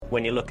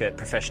when you look at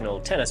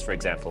professional tennis, for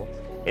example,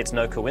 it's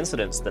no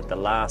coincidence that the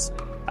last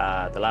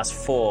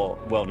 4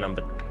 world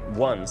number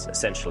ones,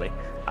 essentially,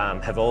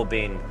 have all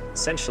been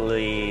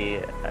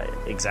essentially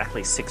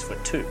exactly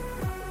 6'2".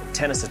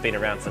 Tennis has been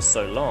around for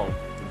so long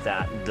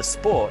that the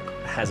sport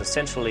has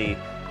essentially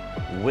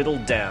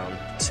whittled down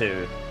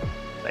to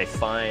a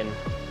fine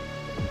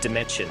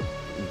dimension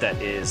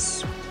that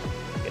is,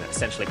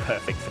 essentially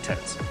perfect for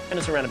tennis. And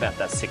it's around about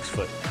that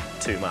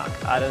 6'2" mark.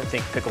 I don't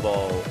think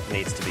pickleball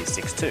needs to be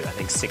 6'2". I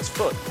think 6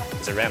 foot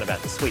is around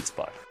about the sweet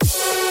spot.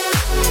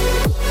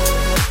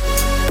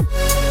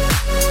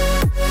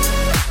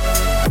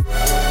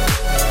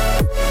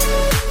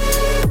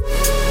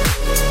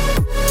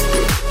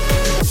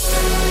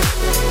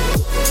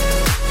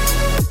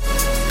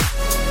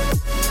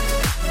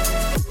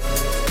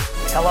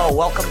 Hello,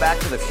 welcome back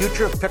to the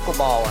Future of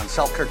Pickleball on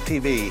Selkirk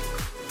TV.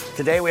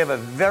 Today we have a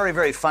very,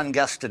 very fun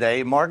guest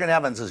today. Morgan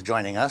Evans is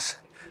joining us.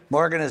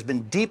 Morgan has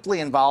been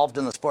deeply involved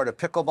in the sport of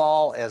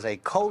pickleball as a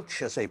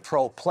coach, as a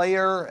pro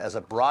player, as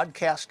a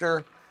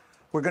broadcaster.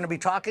 We're going to be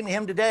talking to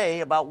him today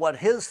about what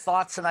his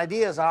thoughts and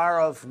ideas are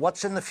of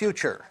what's in the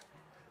future.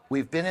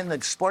 We've been in the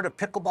sport of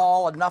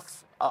pickleball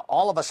enough,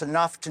 all of us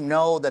enough to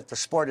know that the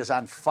sport is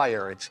on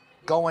fire. It's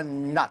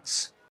going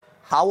nuts.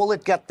 How will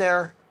it get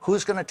there?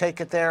 Who's going to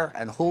take it there?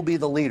 And who'll be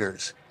the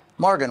leaders?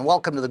 Morgan,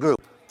 welcome to the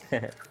group.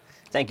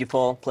 Thank you,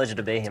 Paul. Pleasure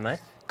to be here, mate.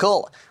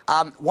 Cool.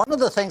 One of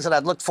the things that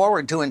I've looked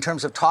forward to in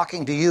terms of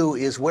talking to you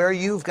is where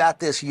you've got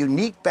this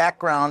unique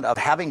background of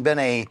having been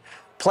a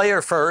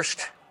player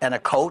first and a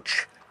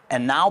coach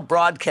and now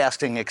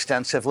broadcasting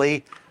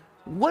extensively.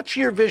 What's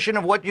your vision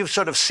of what you've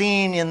sort of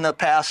seen in the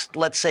past,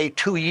 let's say,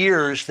 2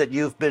 years that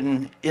you've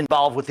been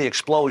involved with the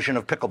explosion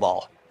of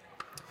pickleball?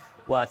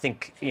 Well, I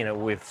think,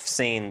 we've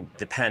seen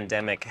the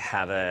pandemic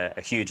have a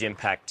huge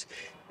impact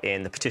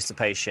in the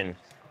participation,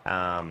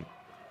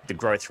 the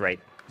growth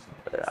rate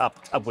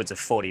upwards of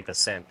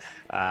 40%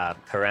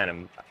 per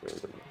annum.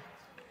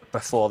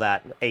 Before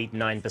that,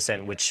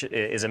 8-9%, which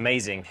is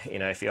amazing.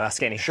 If you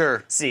ask any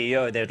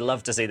CEO, they'd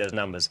love to see those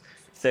numbers.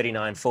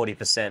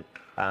 39-40%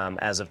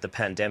 as of the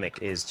pandemic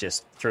is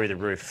just through the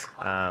roof.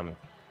 And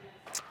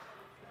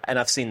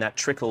I've seen that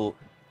trickle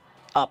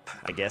up,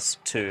 I guess,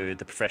 to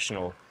the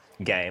professional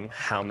game.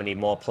 How many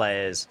more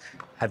players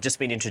have just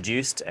been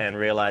introduced and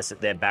realized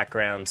that their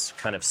backgrounds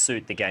kind of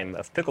suit the game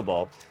of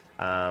pickleball,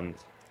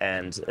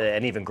 and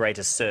an even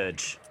greater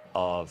surge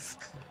of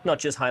not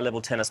just high-level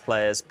tennis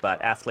players,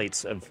 but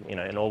athletes of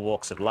in all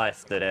walks of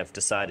life that have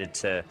decided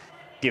to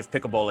give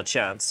pickleball a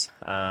chance.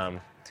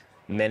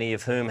 Many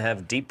of whom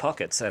have deep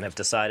pockets and have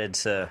decided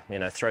to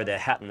throw their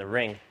hat in the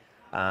ring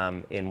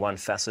in one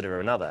facet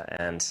or another.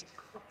 And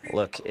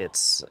look,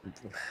 it's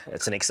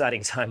an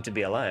exciting time to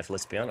be alive.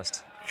 Let's be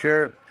honest.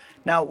 Sure.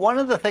 Now, one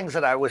of the things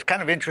that I was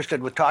kind of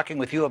interested with talking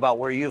with you about,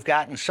 where you've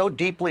gotten so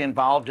deeply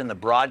involved in the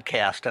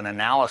broadcast and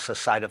analysis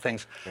side of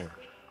things,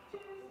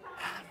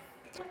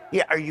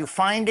 are you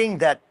finding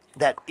that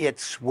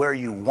it's where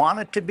you want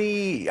it to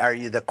be? Are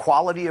you the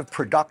quality of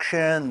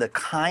production, the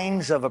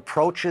kinds of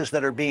approaches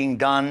that are being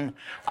done?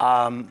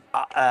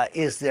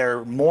 Is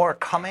there more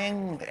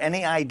coming?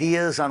 Any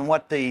ideas on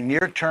what the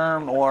near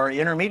term or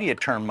intermediate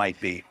term might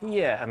be?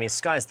 Yeah, I mean,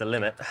 sky's the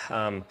limit.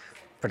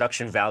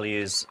 Production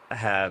values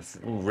have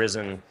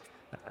risen,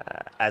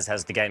 as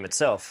has the game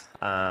itself.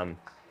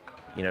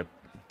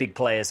 Big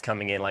players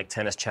coming in like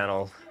Tennis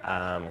Channel,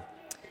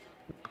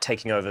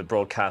 taking over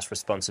broadcast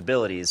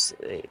responsibilities.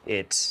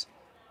 It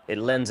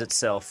lends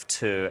itself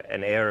to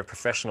an air of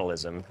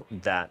professionalism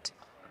that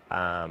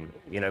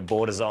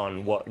borders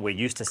on what we're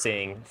used to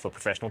seeing for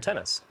professional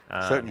tennis.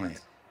 Certainly.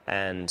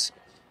 And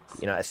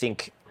I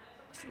think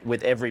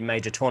with every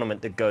major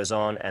tournament that goes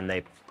on, and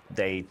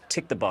they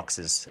tick the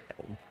boxes,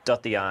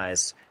 dot the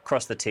I's,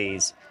 cross the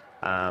T's,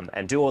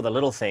 and do all the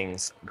little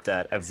things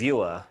that a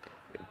viewer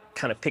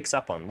kind of picks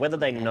up on. Whether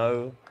they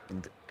know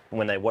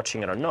when they're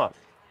watching it or not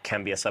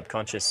can be a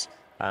subconscious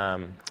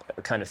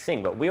kind of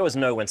thing. But we always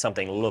know when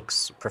something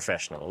looks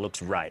professional,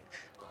 looks right.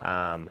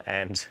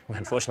 And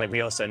unfortunately,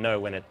 we also know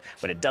when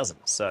it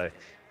doesn't. So,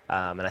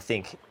 and I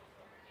think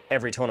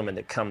every tournament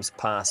that comes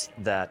past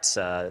that,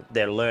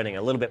 they're learning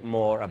a little bit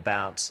more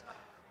about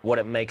what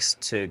it makes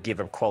to give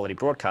a quality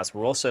broadcast.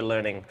 We're also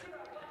learning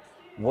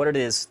what it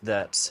is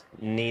that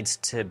needs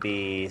to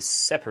be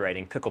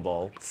separating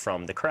pickleball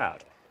from the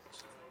crowd.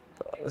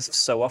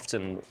 So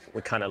often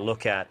we kind of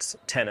look at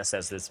tennis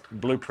as this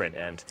blueprint,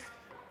 and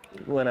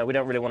we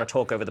don't really want to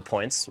talk over the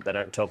points. They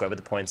don't talk over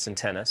the points in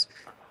tennis.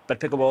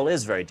 But pickleball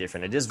is very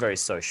different. It is very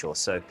social.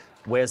 So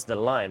where's the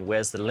line?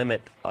 Where's the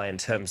limit in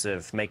terms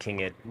of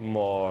making it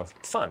more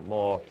fun,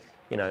 more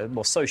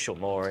social,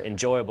 more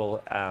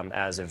enjoyable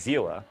as a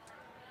viewer?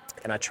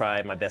 And I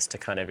try my best to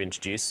kind of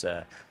introduce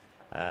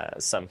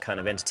some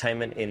kind of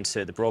entertainment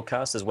into the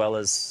broadcast, as well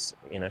as,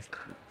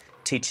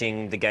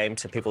 teaching the game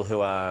to people who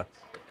are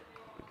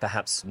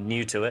perhaps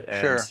new to it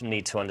and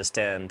need to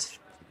understand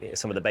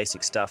some of the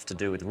basic stuff to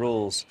do with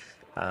rules,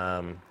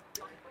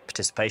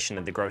 participation,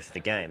 and the growth of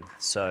the game.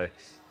 So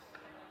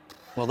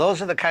Well,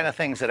 those are the kind of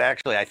things that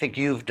actually I think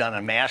you've done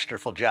a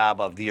masterful job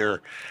of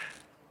your,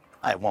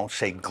 I won't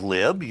say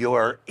glib,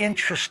 your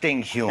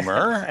interesting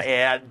humor,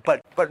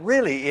 but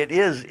really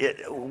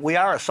we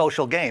are a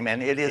social game,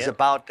 and it is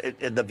about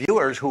the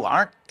viewers who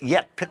aren't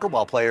yet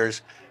pickleball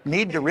players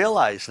need to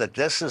realize that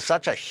this is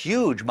such a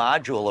huge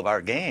module of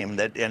our game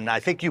and I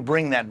think you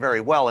bring that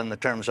very well in the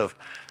terms of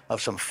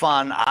some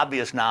fun,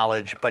 obvious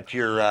knowledge, but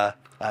you're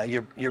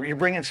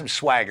bringing some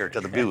swagger to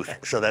the booth,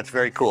 so that's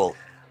very cool.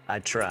 I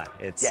try.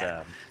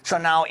 So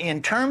now,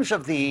 in terms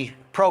of the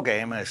pro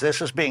game, as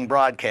this is being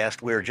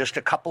broadcast, we're just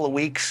a couple of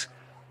weeks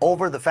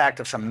over the fact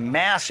of some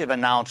massive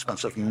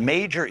announcements of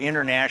major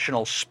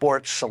international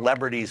sports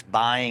celebrities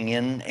buying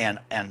in,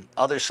 and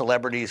other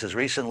celebrities as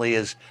recently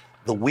as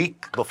the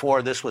week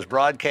before this was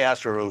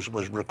broadcast or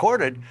was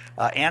recorded,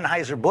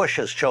 Anheuser-Busch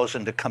has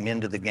chosen to come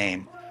into the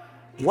game.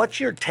 What's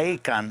your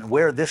take on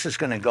where this is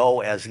going to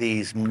go as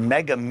these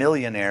mega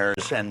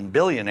millionaires and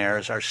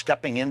billionaires are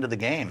stepping into the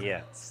game?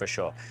 Yeah, for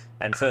sure.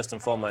 And first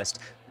and foremost,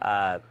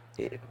 Mr.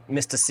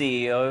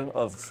 CEO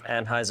of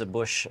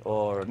Anheuser-Busch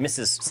or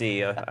Mrs.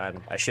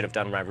 CEO, I should have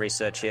done my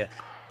research here,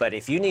 but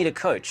if you need a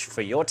coach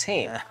for your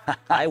team,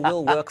 I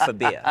will work for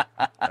beer,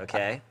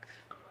 okay?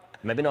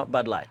 Maybe not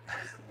Bud Light,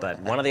 but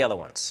one of the other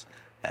ones.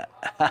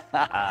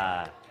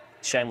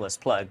 Shameless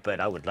plug, but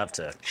I would love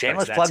to.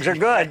 Shameless plugs are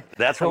good.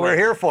 That's what we're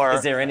here for.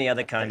 Is there any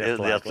other kind of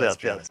plug?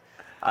 Yes.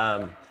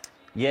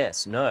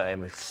 Yes, no. I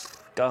mean,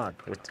 God,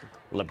 with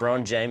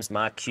LeBron James,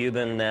 Mark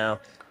Cuban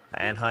now,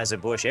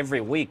 Anheuser-Busch,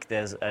 every week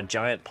there's a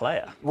giant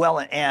player.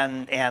 Well,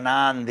 and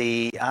on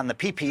the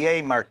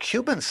PPA Mark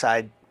Cuban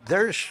side,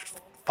 there's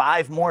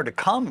 5 more to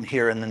come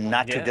here in the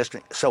not too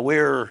distant. So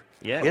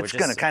it's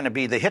going to kind of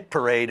be the hit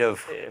parade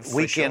of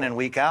week in and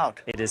week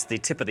out. It is the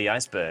tip of the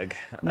iceberg.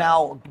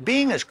 Now,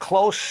 being as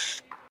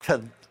close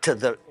to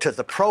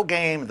the pro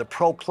game, the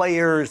pro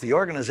players, the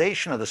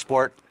organization of the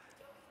sport,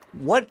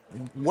 what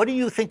do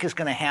you think is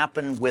going to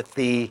happen with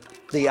the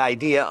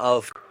idea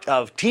of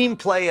team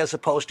play as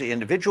opposed to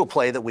individual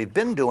play that we've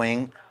been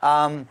doing?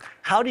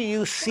 How do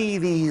you see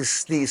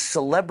these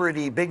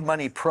celebrity big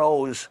money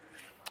pros?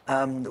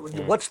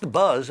 What's the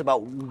buzz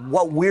about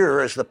what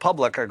we're, as the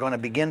public, are going to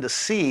begin to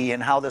see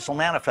and how this will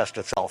manifest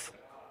itself?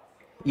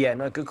 Yeah,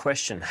 no, good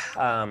question.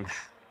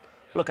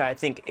 Look, I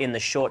think in the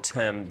short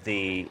term,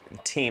 the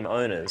team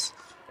owners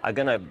are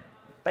going to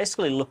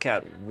basically look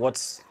at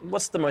what's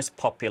the most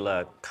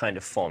popular kind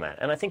of format.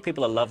 And I think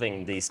people are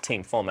loving these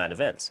team format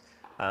events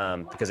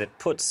because it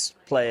puts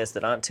players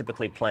that aren't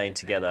typically playing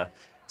together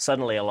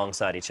suddenly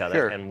alongside each other.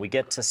 Sure. And we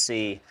get to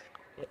see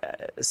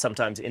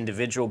sometimes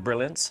individual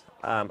brilliance,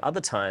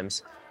 other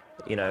times,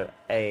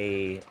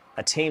 a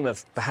team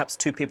of perhaps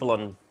 2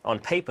 people on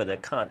paper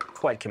that can't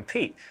quite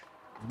compete,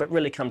 but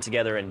really come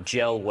together and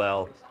gel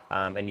well,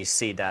 and you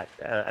see that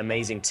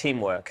amazing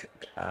teamwork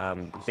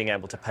being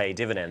able to pay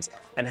dividends,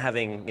 and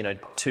having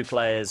 2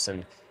 players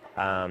and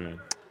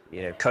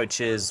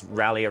coaches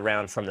rally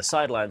around from the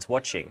sidelines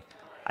watching.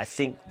 I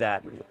think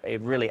that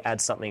it really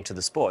adds something to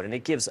the sport, and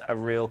it gives a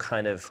real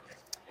kind of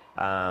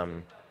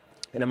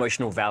an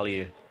emotional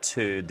value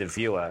to the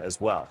viewer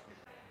as well.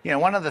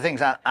 One of the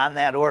things on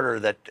that order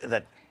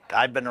that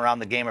I've been around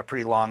the game a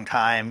pretty long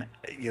time,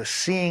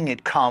 seeing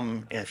it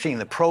come and seeing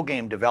the pro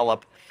game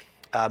develop,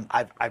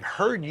 I've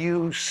heard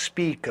you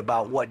speak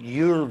about what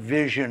your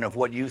vision of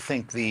what you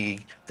think the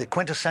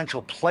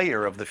quintessential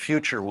player of the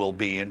future will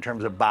be in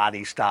terms of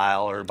body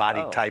style or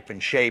body type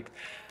and shape.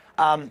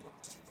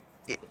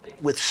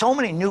 With so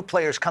many new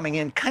players coming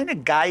in, kind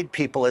of guide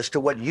people as to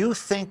what you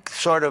think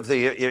sort of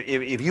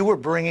if you were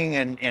bringing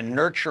and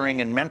nurturing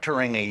and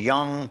mentoring a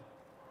young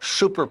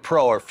super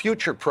pro or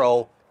future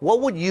pro,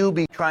 what would you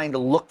be trying to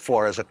look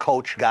for as a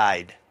coach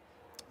guide?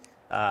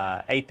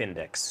 Ape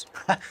index.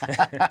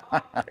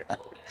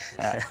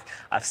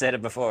 I've said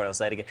it before, I'll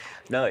say it again.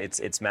 No,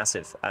 it's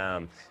massive.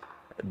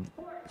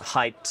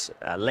 Height,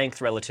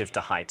 length relative to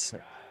height.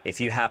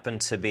 If you happen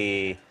to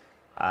be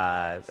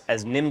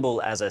as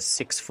nimble as a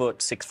 6',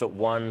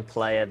 6'1"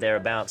 player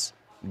thereabouts,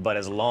 but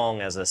as long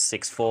as a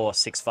 6'4",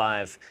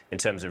 6'5" in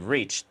terms of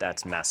reach,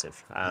 that's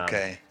massive.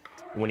 Okay.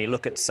 When you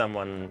look at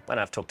someone, and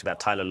I've talked about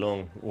Tyler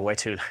Lung way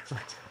too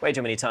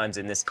many times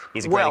in this,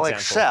 he's a great example. Well,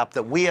 except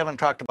that we haven't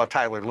talked about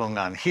Tyler Lung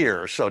on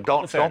here, so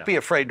don't be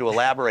afraid to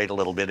elaborate a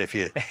little bit if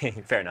you.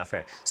 Fair enough.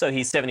 So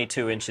he's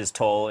 72 inches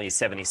tall, he's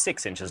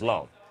 76 inches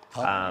long,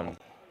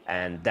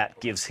 and that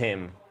gives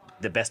him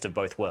the best of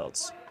both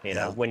worlds.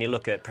 When you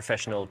look at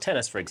professional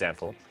tennis, for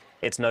example,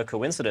 it's no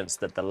coincidence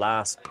that the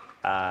last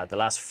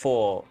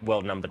 4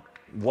 world number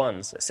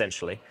ones,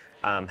 essentially,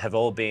 have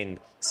all been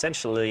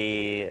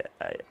essentially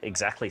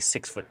exactly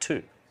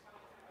 6'2".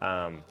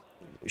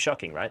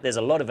 Shocking, right? There's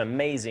a lot of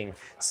amazing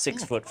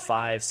 6'5",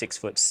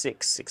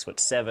 6'6",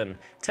 6'7"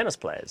 tennis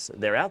players.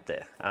 They're out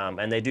there,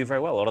 and they do very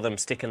well. A lot of them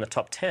stick in the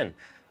top 10,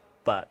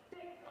 but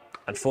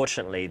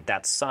unfortunately,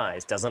 that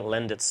size doesn't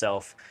lend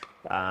itself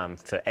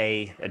for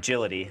A,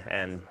 agility,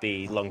 and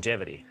B,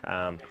 longevity.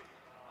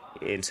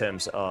 in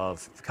terms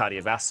of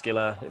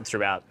cardiovascular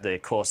throughout the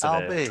course of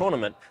I'll a be.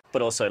 tournament,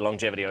 but also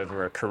longevity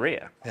over a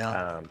career.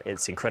 Yeah.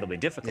 It's incredibly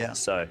difficult. Yeah.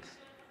 So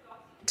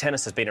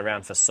tennis has been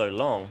around for so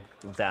long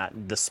that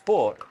the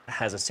sport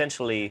has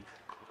essentially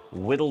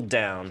whittled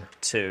down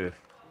to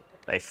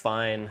a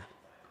fine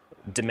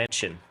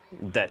dimension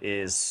that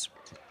is,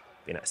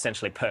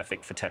 essentially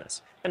perfect for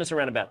tennis. And it's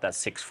around about that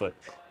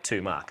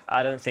 6'2" mark.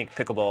 I don't think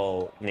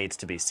pickleball needs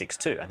to be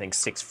 6'2". I think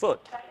 6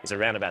 foot is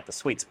around about the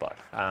sweet spot.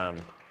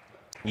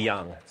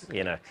 Young,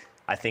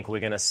 I think we're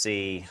going to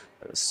see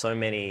so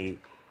many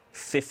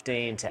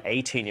 15 to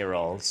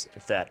 18-year-olds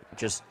that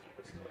just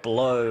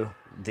blow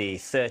the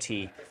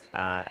 30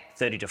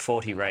 to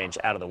 40 range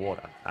out of the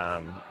water,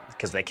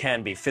 because they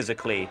can be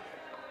physically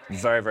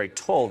very, very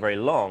tall, very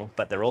long,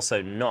 but they're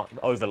also not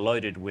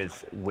overloaded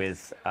with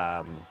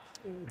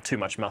too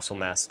much muscle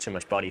mass, too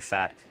much body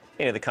fat,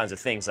 the kinds of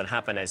things that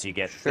happen as you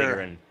get bigger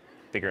and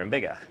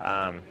bigger.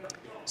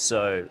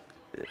 So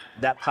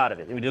that part of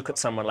it. We look at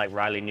someone like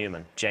Riley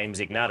Newman, James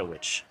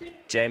Ignatowicz.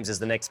 James is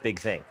the next big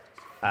thing.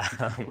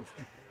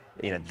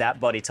 That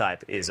body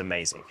type is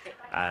amazing.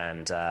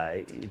 And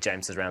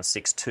James is around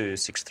 6'2",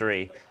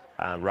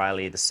 6'3".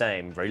 Riley the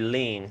same, very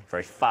lean,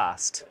 very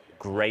fast,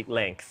 great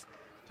length.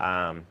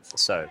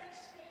 So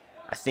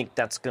I think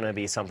that's going to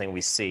be something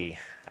we see.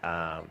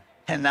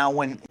 And now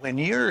when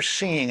you're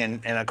seeing,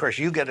 and of course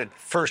you get a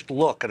first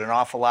look at an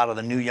awful lot of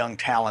the new young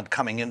talent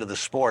coming into the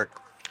sport,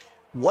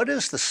 what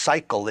is the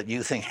cycle that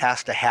you think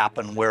has to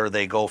happen where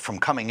they go from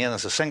coming in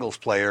as a singles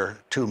player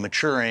to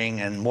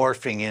maturing and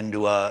morphing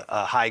into a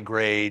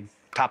high-grade,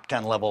 top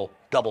 10 level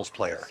doubles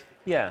player?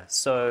 Yeah,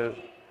 so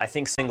I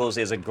think singles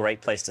is a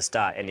great place to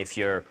start. And if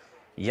you're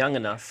young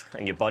enough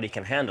and your body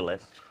can handle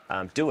it,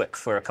 do it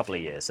for a couple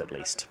of years at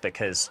least,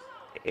 because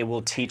it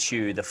will teach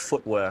you the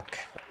footwork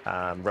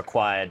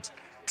required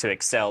to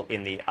excel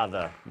in the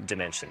other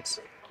dimensions,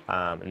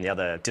 in the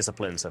other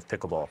disciplines of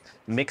pickleball.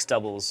 Mixed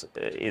doubles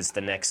is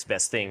the next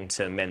best thing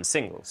to men's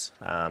singles.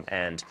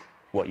 And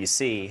what you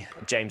see,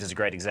 James is a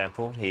great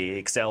example. He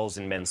excels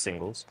in men's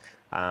singles,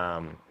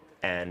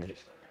 and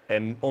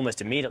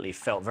almost immediately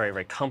felt very,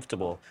 very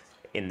comfortable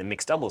in the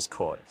mixed doubles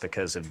court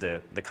because of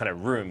the kind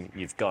of room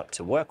you've got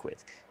to work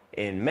with.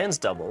 In men's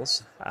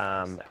doubles,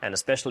 and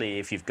especially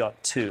if you've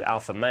got two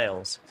alpha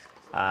males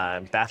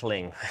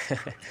battling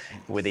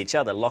with each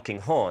other, locking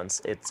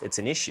horns, it's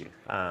an issue.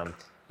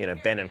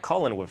 Ben and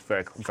Colin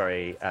work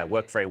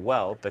very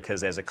well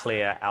because there's a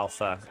clear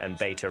alpha and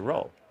beta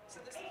role.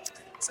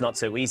 It's not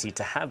so easy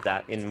to have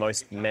that in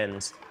most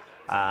men's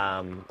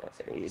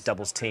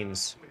doubles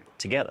teams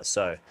together.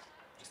 So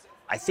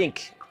I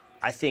think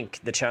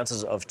the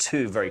chances of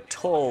two very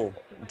tall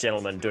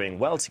gentlemen doing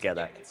well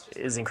together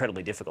is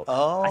incredibly difficult.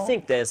 Oh. I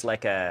think there's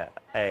like a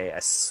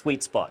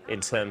sweet spot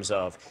in terms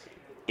of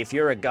if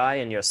you're a guy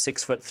and you're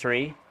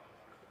 6'3",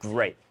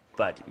 great,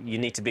 but you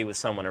need to be with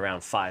someone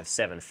around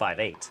 5'7",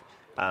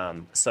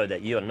 5'8", so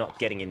that you're not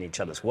getting in each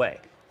other's way,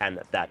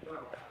 and that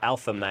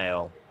alpha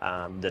male,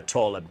 the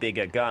taller,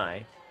 bigger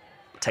guy,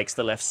 takes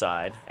the left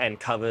side and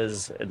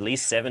covers at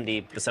least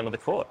 70% of the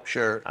court.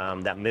 Sure.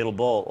 That middle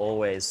ball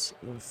always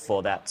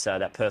for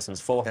that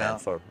person's forehand, Yeah.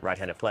 for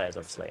right-handed players,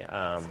 obviously.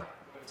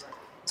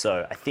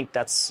 So I think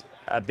that's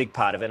a big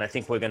part of it. And I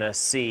think we're going to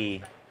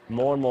see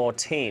more and more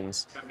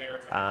teams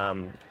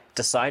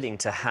deciding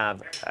to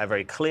have a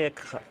very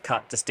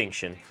clear-cut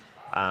distinction,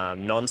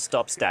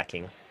 non-stop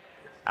stacking,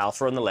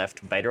 alpha on the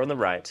left, beta on the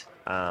right.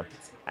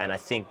 And I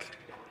think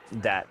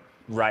that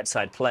right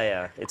side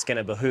player, it's going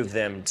to behoove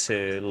them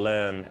to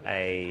learn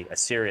a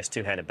serious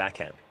two-handed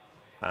backhand,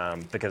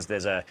 because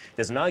there's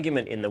an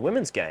argument in the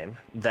women's game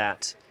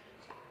that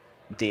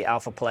the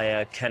alpha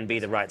player can be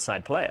the right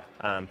side player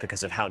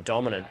because of how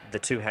dominant the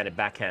two-handed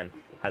backhand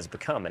has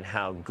become and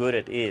how good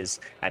it is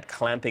at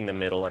clamping the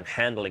middle and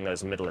handling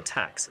those middle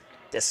attacks.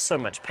 There's so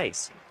much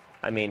pace.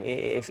 I mean,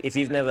 if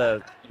you've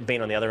never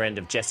been on the other end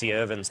of Jessie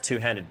Irvin's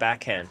two-handed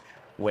backhand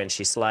when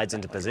she slides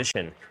into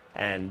position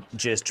and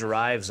just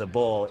drives a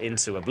ball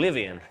into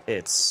oblivion,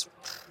 it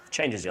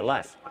changes your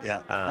life.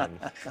 Yeah.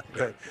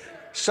 Good.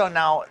 So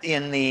now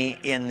in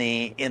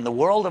the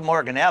world of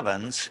Morgan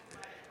Evans,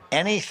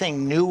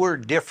 anything new or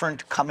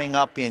different coming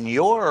up in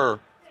your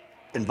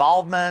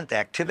involvement,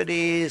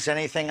 activities,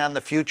 anything on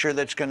the future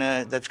that's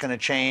gonna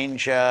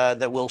change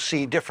that we'll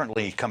see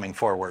differently coming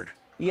forward?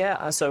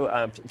 Yeah. So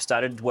I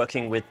started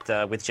working with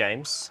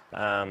James.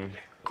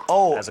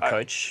 As a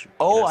coach.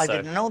 I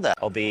didn't know that.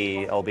 I'll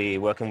be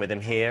working with him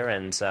here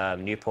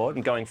and Newport,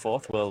 and going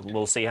forth,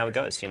 we'll see how it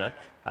goes.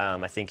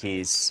 I think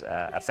he's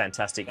a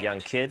fantastic young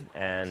kid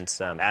and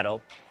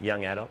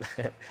young adult.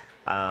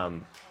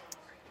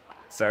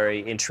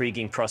 Very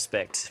intriguing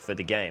prospect for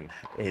the game.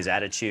 His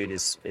attitude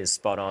is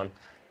spot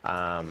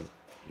on.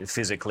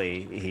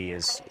 Physically, he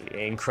is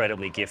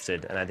incredibly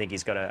gifted, and I think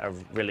he's got a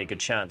really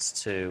good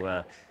chance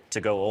to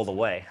go all the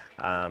way.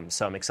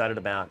 So I'm excited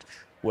about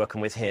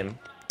working with him.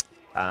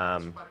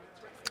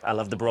 I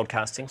love the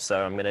broadcasting,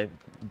 so I'm going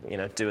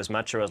to, do as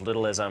much or as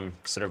little as I'm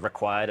sort of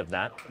required of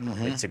that.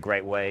 Mm-hmm. It's a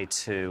great way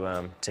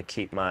to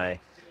keep my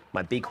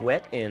beak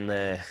wet in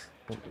the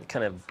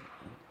kind of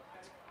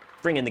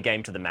bringing the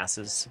game to the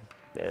masses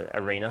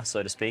arena,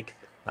 so to speak.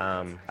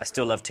 I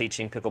still love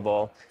teaching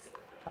pickleball.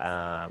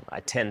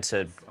 I tend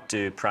to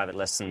do private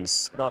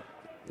lessons,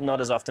 not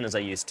as often as I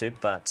used to,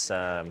 but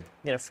 4-0,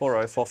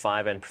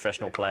 4-5, and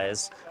professional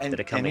players that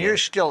are coming. And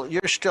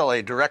you're still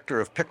a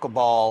director of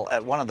pickleball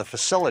at one of the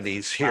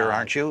facilities here,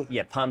 aren't you?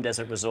 Yeah, Palm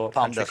Desert Resort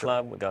Country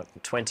Club. We've got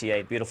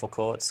 28 beautiful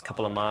courts, a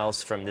couple of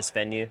miles from this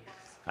venue.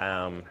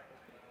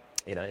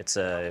 It's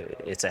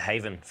a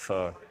haven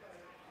for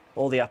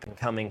all the up and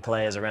coming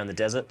players around the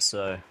desert.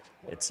 So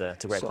it's a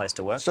great place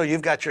to work. So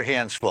you've got your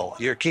hands full.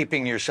 You're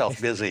keeping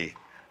yourself busy.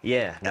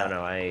 Yeah,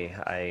 no.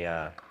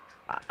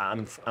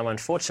 I'm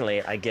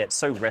unfortunately, I get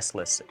so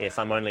restless if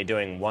I'm only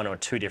doing one or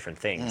two different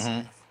things.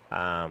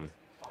 Mm-hmm.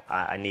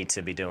 I need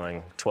to be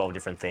doing 12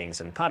 different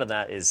things, and part of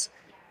that is,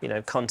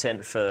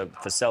 content for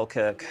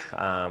Selkirk.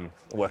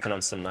 Working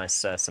on some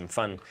nice, some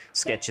fun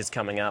sketches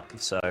coming up.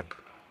 So.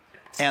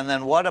 And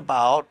then what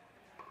about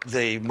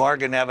the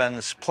Morgan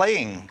Evans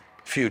playing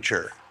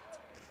future?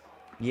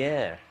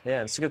 Yeah,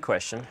 it's a good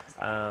question.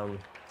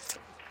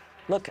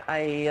 Look,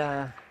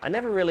 I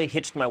never really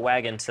hitched my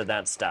wagon to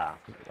that star.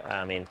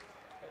 I mean,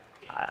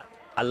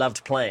 I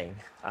loved playing,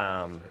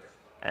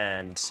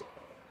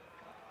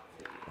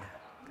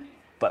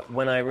 but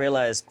when I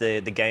realized the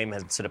game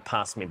had sort of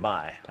passed me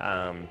by,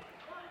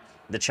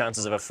 the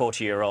chances of a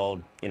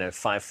 40-year-old,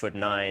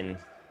 5'9",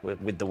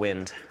 with the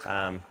wind,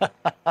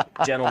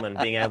 gentleman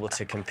being able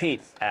to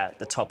compete at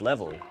the top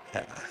level,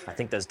 I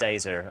think those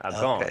days are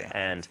gone.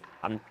 And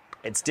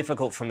it's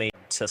difficult for me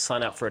to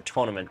sign up for a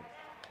tournament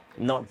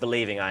not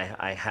believing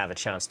I have a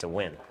chance to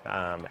win.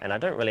 And I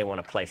don't really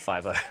want to play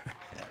 5-0.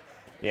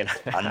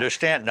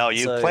 Understand. No,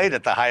 you played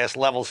at the highest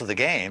levels of the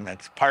game.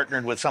 It's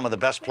partnered with some of the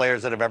best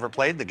players that have ever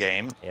played the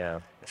game.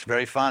 Yeah. It's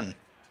very fun.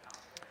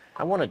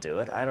 I want to do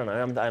it. I don't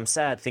know. I'm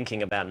sad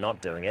thinking about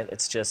not doing it.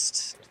 It's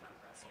just,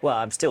 well,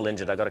 I'm still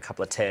injured. I got a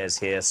couple of tears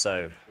here,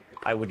 so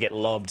I would get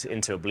lobbed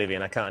into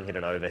oblivion. I can't hit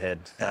an overhead.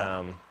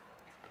 Yeah.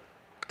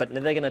 But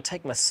they're going to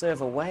take my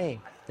serve away.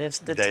 They're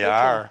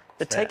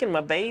taking my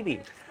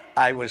baby.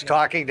 I was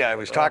talking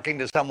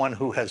to someone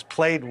who has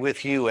played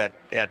with you at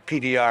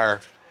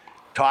PDR,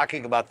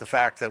 talking about the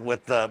fact that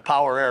with the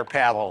power air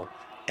paddle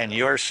and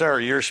your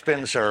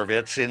spin serve,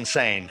 it's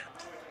insane.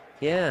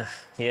 Yeah.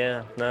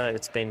 No,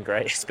 it's been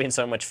great. It's been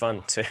so much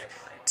fun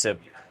to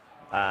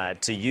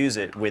use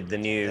it with the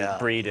new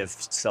breed of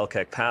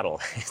Selkirk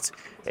paddle.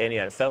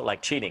 It felt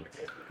like cheating.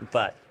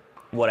 But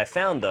what I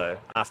found, though,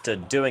 after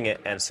doing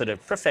it and sort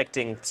of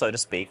perfecting, so to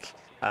speak,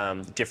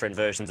 different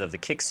versions of the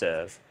kick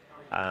serve,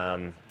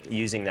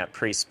 using that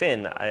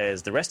pre-spin,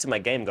 as the rest of my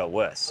game got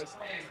worse.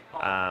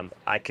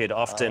 I could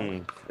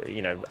often,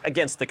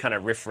 against the kind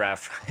of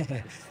riff-raff.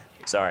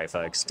 Sorry,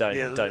 folks,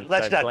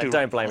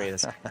 don't blame me.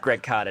 This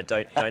Greg Carter,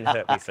 don't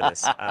hurt me for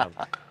this.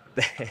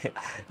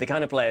 The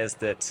kind of players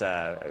that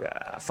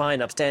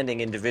fine,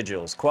 upstanding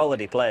individuals,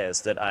 quality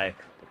players that I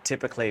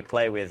typically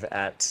play with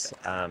at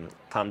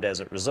Palm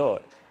Desert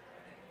Resort.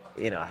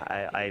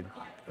 I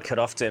could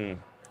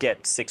often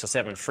get 6 or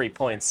 7 free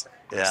points.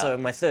 Yeah. So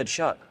my third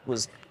shot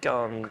was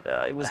gone.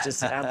 It was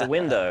just out the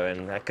window,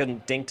 and I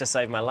couldn't dink to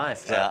save my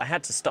life. Yeah. I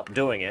had to stop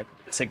doing it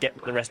to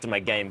get the rest of my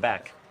game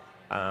back.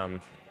 I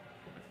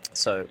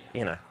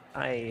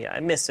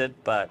miss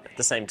it, but at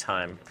the same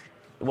time,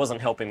 it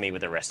wasn't helping me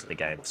with the rest of the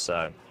game.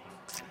 So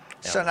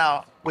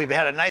now we've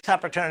had a nice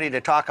opportunity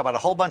to talk about a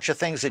whole bunch of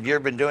things that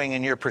you've been doing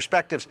and your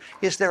perspectives.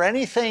 Is there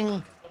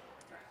anything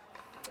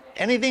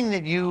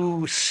that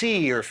you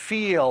see or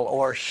feel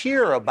or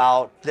hear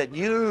about that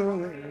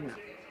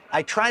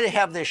I try to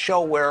have this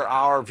show where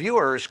our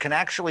viewers can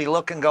actually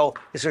look and go,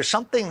 is there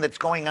something that's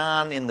going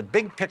on in the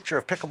big picture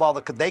of pickleball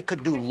that they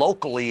could do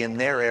locally in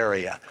their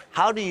area?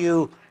 How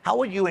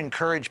would you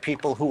encourage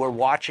people who are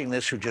watching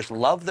this who just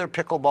love their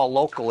pickleball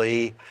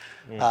locally?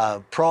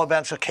 Pro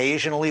events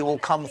occasionally will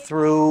come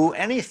through.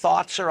 Any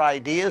thoughts or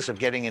ideas of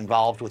getting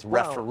involved with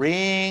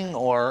refereeing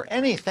or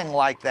anything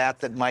like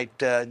that might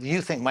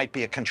you think might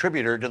be a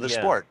contributor to the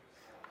sport?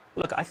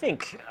 Look, I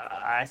think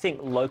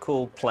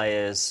local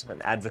players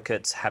and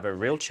advocates have a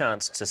real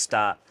chance to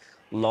start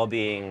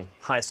lobbying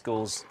high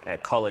schools,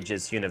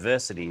 colleges,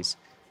 universities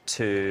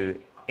to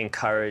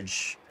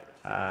encourage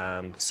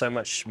so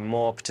much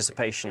more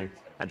participation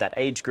at that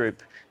age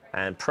group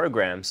and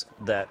programs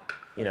that,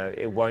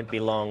 it won't be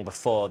long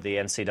before the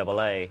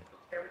NCAA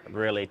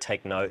really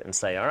take note and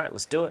say, all right,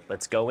 let's do it.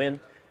 Let's go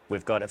in.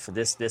 We've got it for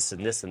this,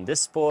 and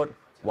this sport.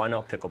 Why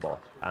not pickleball?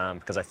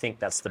 Because I think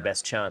that's the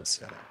best chance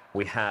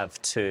we have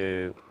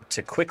to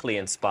quickly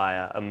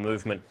inspire a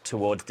movement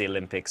towards the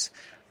Olympics.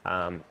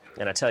 And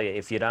I tell you,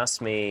 if you'd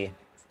asked me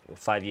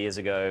 5 years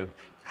ago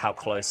how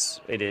close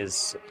it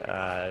is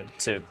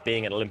to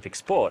being an Olympic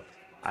sport,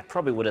 I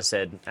probably would have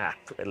said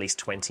at least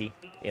 20,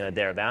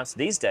 thereabouts.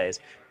 These days,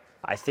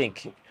 I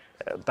think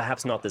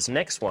perhaps not this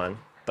next one,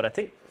 but I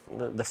think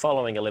the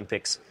following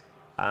Olympics,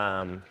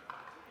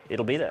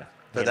 it'll be there.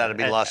 So that'll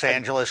be Los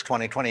Angeles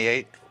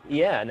 2028.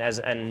 Yeah,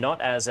 and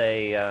not as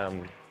a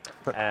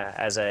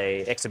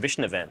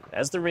exhibition event,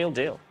 as the real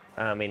deal.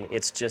 I mean,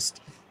 it's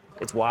just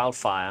it's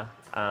wildfire,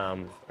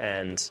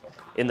 and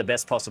in the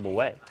best possible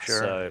way. Sure.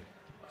 So,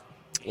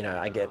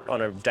 I get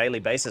on a daily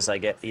basis, I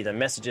get either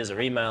messages or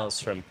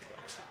emails from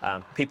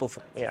people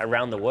from,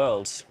 around the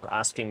world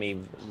asking me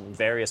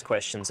various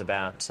questions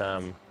about,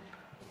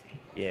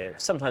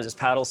 sometimes it's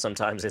paddle,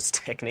 sometimes it's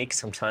technique,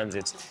 sometimes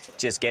it's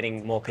just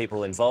getting more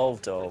people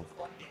involved, or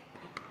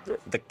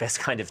the best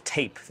kind of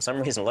tape. For some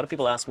reason, a lot of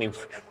people ask me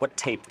what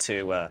tape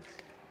to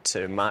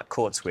mark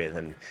courts with,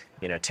 and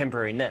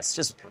temporary nets,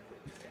 just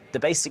the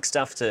basic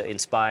stuff to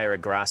inspire a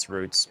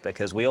grassroots,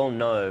 because we all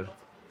know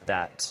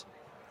that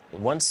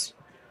once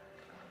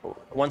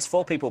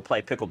 4 people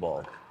play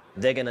pickleball,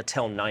 they're going to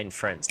tell 9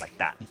 friends like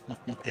that.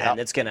 Yep. And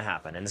it's going to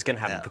happen,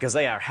 because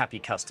they are happy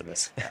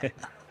customers.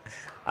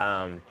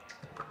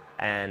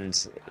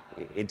 And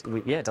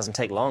it doesn't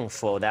take long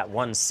for that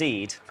one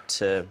seed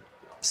to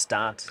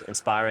start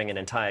inspiring an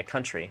entire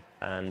country,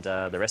 and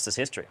the rest is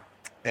history.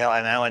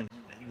 I know, and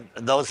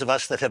those of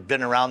us that have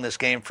been around this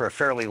game for a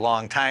fairly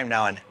long time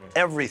now, and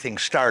everything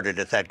started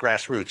at that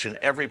grassroots in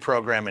every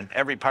program in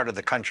every part of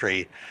the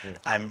country.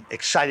 I'm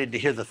excited to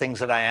hear the things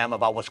that I am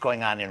about what's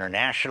going on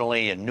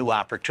internationally and new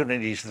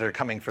opportunities that are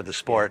coming for the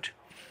sport.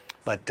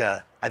 But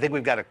I think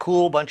we've got a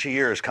cool bunch of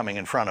years coming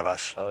in front of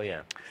us. Oh,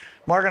 yeah.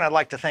 Morgan, I'd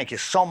like to thank you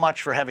so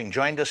much for having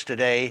joined us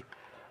today.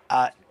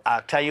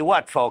 I'll tell you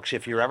what, folks,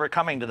 if you're ever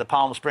coming to the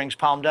Palm Springs,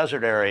 Palm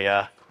Desert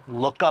area,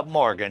 look up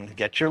Morgan,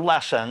 get your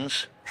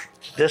lessons.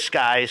 This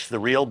guy's the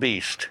real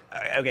beast.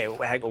 Okay,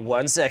 hang on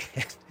 1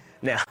 second.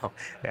 Now,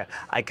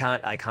 I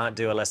can't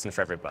do a lesson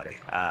for everybody.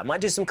 I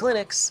might do some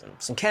clinics,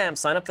 some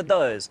camps, sign up for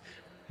those.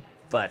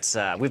 But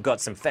we've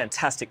got some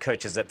fantastic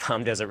coaches at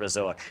Palm Desert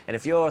Resort. And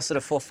if you're sort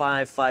of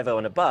 4'5", 5'0"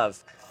 and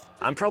above,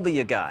 I'm probably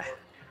your guy.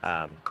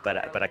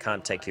 But I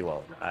can't take you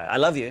all. I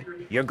love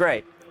you. You're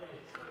great.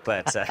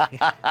 But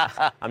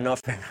I'm not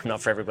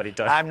for everybody.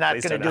 I'm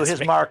not going to do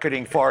his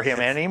marketing for him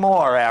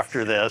anymore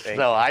after this,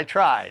 so I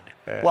tried.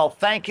 Well,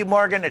 thank you,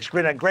 Morgan. It's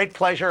been a great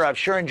pleasure. I've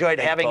sure enjoyed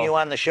having you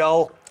on the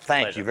show.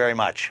 Thank you very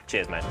much.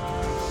 Cheers,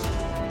 man.